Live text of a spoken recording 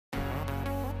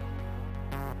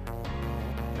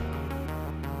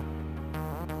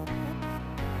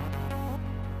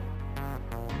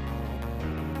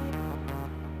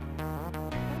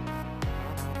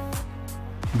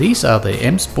These are the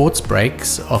MSport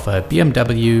brakes of a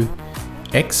BMW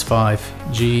X5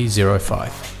 G05.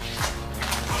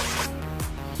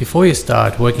 Before you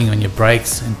start working on your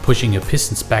brakes and pushing your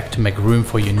pistons back to make room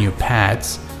for your new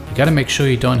pads, you gotta make sure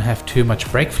you don't have too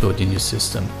much brake fluid in your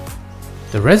system.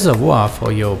 The reservoir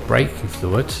for your braking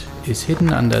fluid is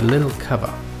hidden under a little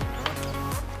cover.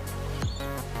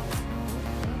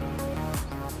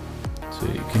 So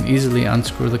you can easily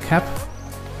unscrew the cap,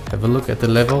 have a look at the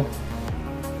level,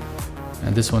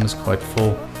 and this one is quite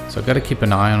full. So I've got to keep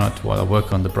an eye on it while I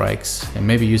work on the brakes and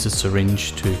maybe use a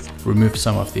syringe to remove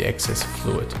some of the excess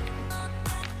fluid.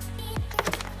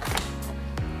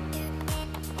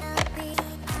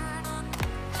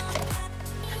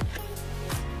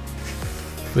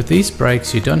 With these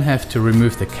brakes you don't have to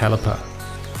remove the caliper.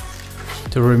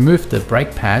 To remove the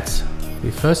brake pads, we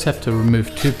first have to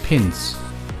remove two pins.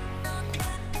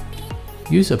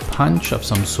 Use a punch of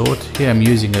some sort. Here I'm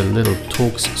using a little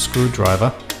Torx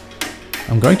screwdriver.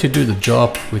 I'm going to do the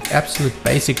job with absolute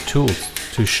basic tools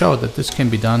to show that this can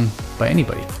be done by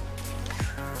anybody.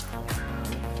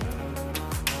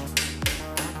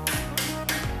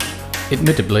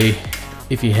 Admittedly,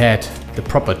 if you had the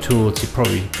proper tools, you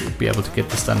probably would be able to get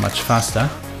this done much faster.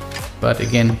 But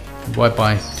again, why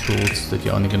buy tools that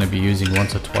you're only going to be using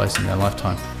once or twice in your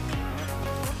lifetime?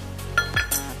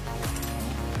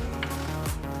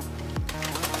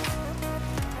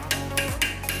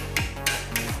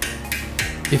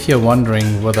 If you're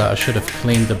wondering whether I should have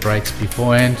cleaned the brakes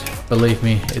beforehand, believe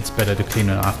me, it's better to clean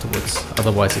it afterwards,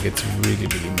 otherwise it gets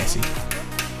really messy.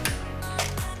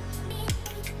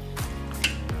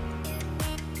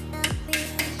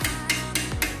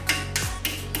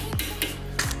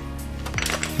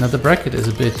 Now the bracket is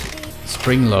a bit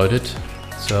spring loaded,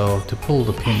 so to pull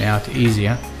the pin out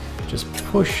easier, just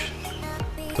push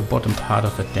the bottom part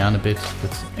of it down a bit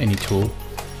with any tool.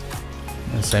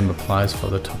 And the same applies for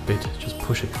the top bit, just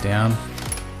push it down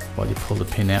while you pull the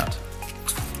pin out.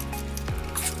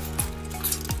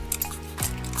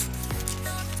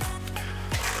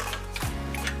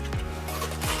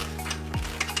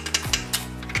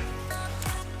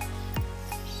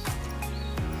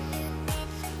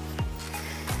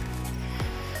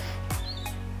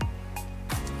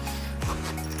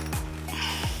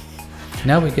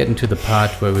 Now we get into the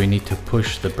part where we need to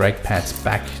push the brake pads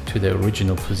back to their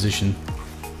original position.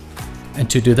 And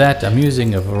to do that, I'm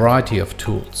using a variety of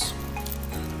tools.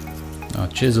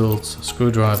 Chisels,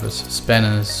 screwdrivers,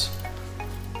 spanners,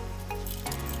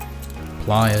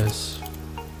 pliers,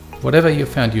 whatever you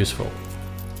found useful.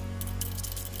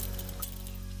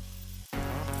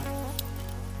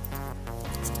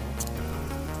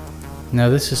 Now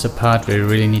this is a part where you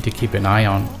really need to keep an eye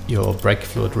on your brake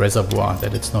fluid reservoir,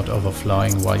 that it's not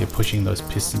overflowing while you're pushing those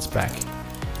pistons back.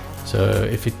 So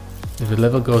if the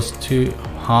level goes too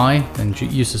high, then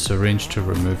use a syringe to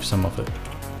remove some of it.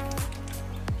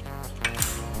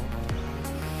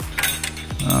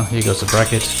 Here goes the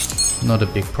bracket, not a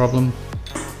big problem,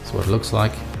 that's what it looks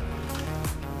like.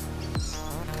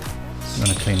 I'm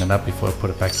going to clean it up before I put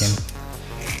it back in.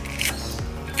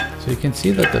 So you can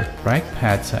see that the brake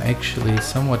pads are actually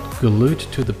somewhat glued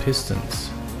to the pistons.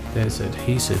 There's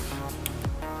adhesive.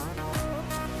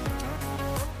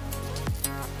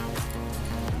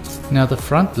 Now the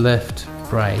front left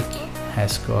brake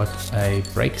has got a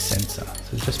brake sensor,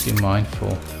 so just be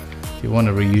mindful if you want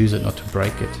to reuse it not to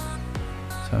break it.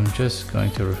 So I'm just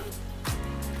going to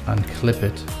unclip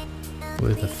it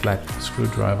with a flat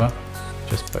screwdriver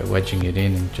just by wedging it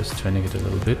in and just turning it a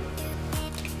little bit.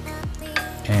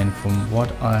 And from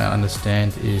what I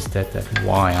understand is that that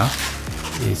wire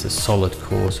is a solid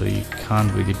core, so you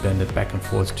can't really bend it back and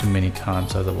forth too many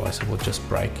times, otherwise it will just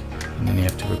break and then you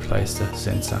have to replace the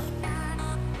sensor.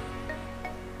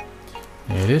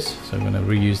 There it is, so I'm going to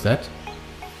reuse that.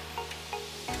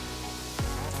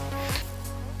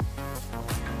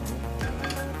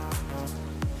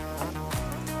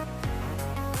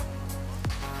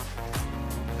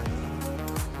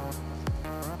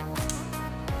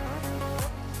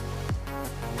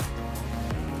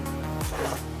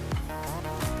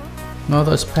 Now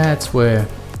those pads were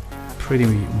pretty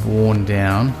worn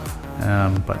down,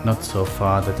 but not so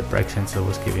far that the brake sensor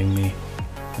was giving me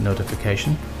a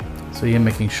notification. So you're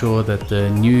making sure that the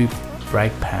new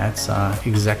brake pads are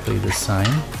exactly the same.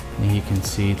 And here you can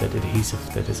see that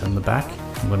adhesive that is on the back.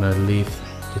 I'm going to leave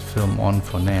the film on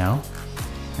for now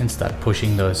and start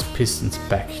pushing those pistons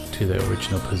back to their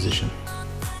original position.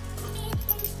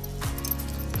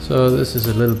 So this is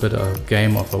a little bit of a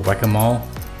game of a whack-a-mole,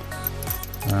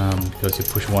 because you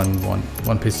push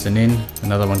one piston in,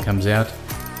 another one comes out.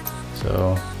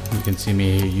 So you can see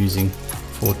me using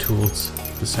 4 tools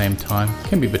the same time.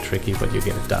 Can be a bit tricky, but you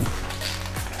get it done.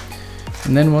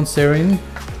 And then once they're in,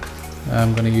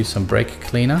 I'm going to use some brake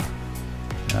cleaner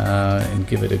and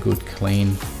give it a good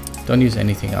clean. Don't use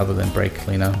anything other than brake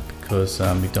cleaner because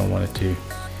you don't want it to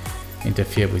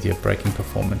interfere with your braking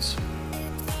performance.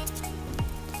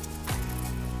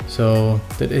 So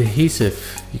the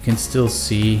adhesive you can still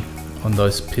see on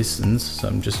those pistons, so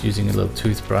I'm just using a little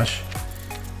toothbrush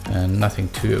and nothing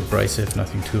too abrasive,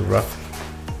 nothing too rough,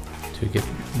 to get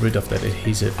rid of that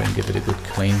adhesive and give it a good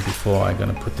clean before I'm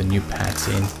going to put the new pads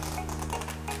in.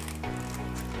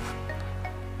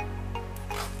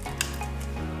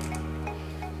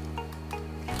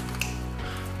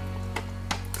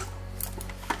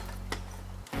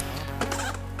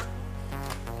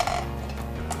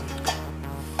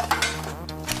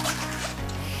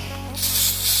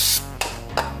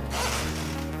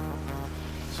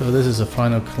 So this is a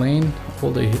final clean, all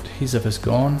the adhesive is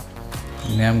gone.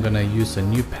 Now I'm going to use the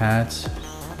new pads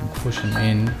and push them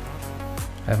in.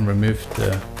 I haven't removed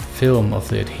the film of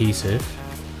the adhesive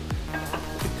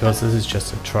because this is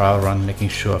just a trial run, making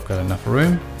sure I've got enough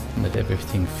room and that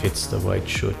everything fits the way it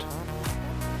should.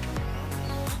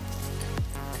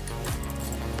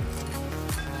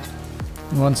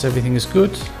 Once everything is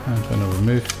good, I'm going to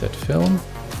remove that film.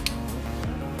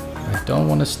 I don't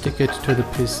want to stick it to the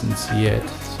pistons yet,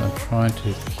 so I'm trying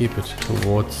to keep it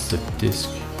towards the disc,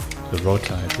 the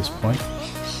rotor at this point.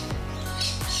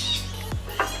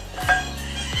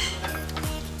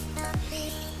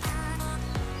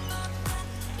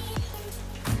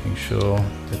 Making sure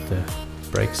that the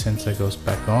brake sensor goes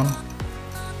back on.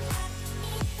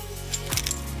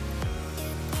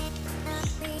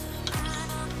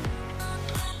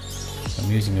 So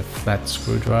I'm using a flat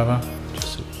screwdriver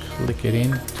just to click it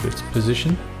in to its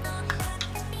position.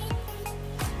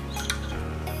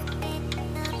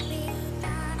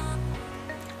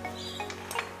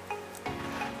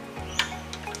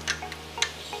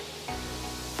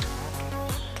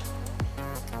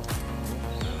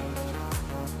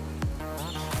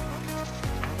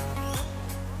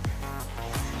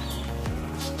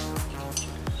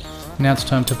 Now it's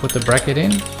time to put the bracket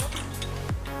in. It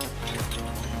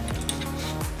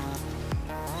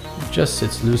just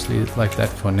sits loosely like that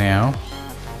for now.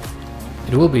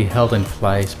 It will be held in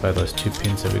place by those two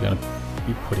pins that we're going to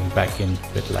be putting back in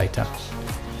a bit later.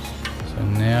 So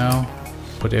now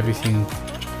put everything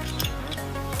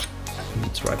in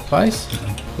its right place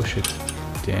and push it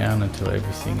down until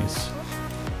everything is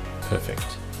perfect.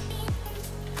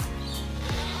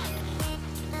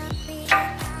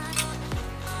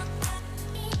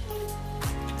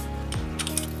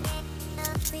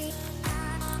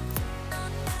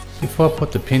 Before I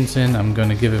put the pins in, I'm going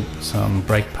to give it some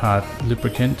brake pad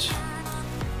lubricant.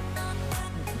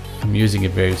 I'm using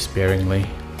it very sparingly.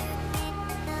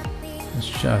 It's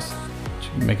just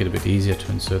to make it a bit easier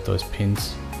to insert those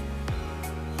pins.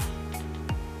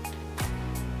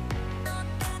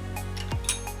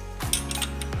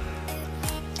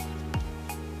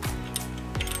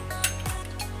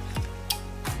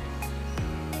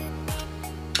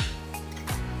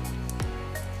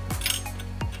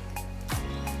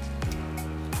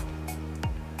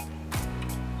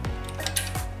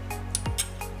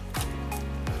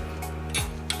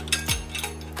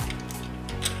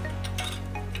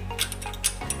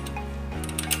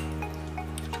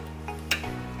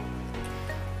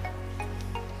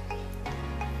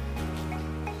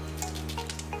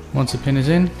 Once the pin is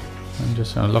in, I'm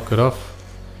just going to lock it off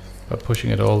by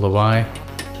pushing it all the way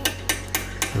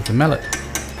with a mallet,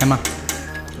 hammer,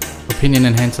 or pinion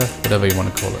enhancer, whatever you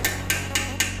want to call it.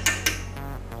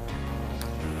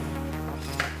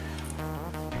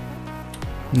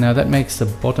 Now that makes the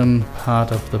bottom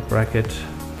part of the bracket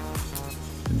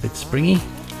a bit springy.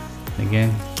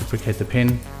 Again, lubricate the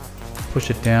pin,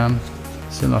 push it down,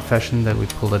 similar fashion that we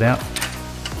pulled it out.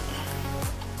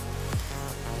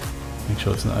 Make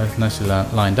sure it's nicely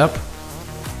lined up.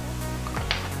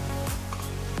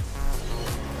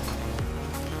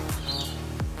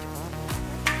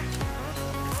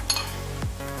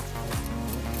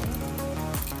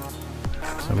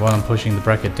 So while I'm pushing the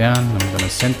bracket down, I'm going to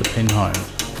send the pin home.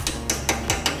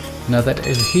 Now that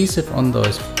adhesive on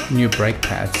those new brake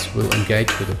pads will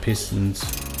engage with the pistons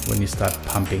when you start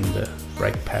pumping the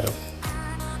brake pedal.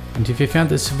 And if you found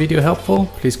this video helpful,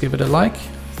 please give it a like.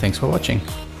 Thanks for watching.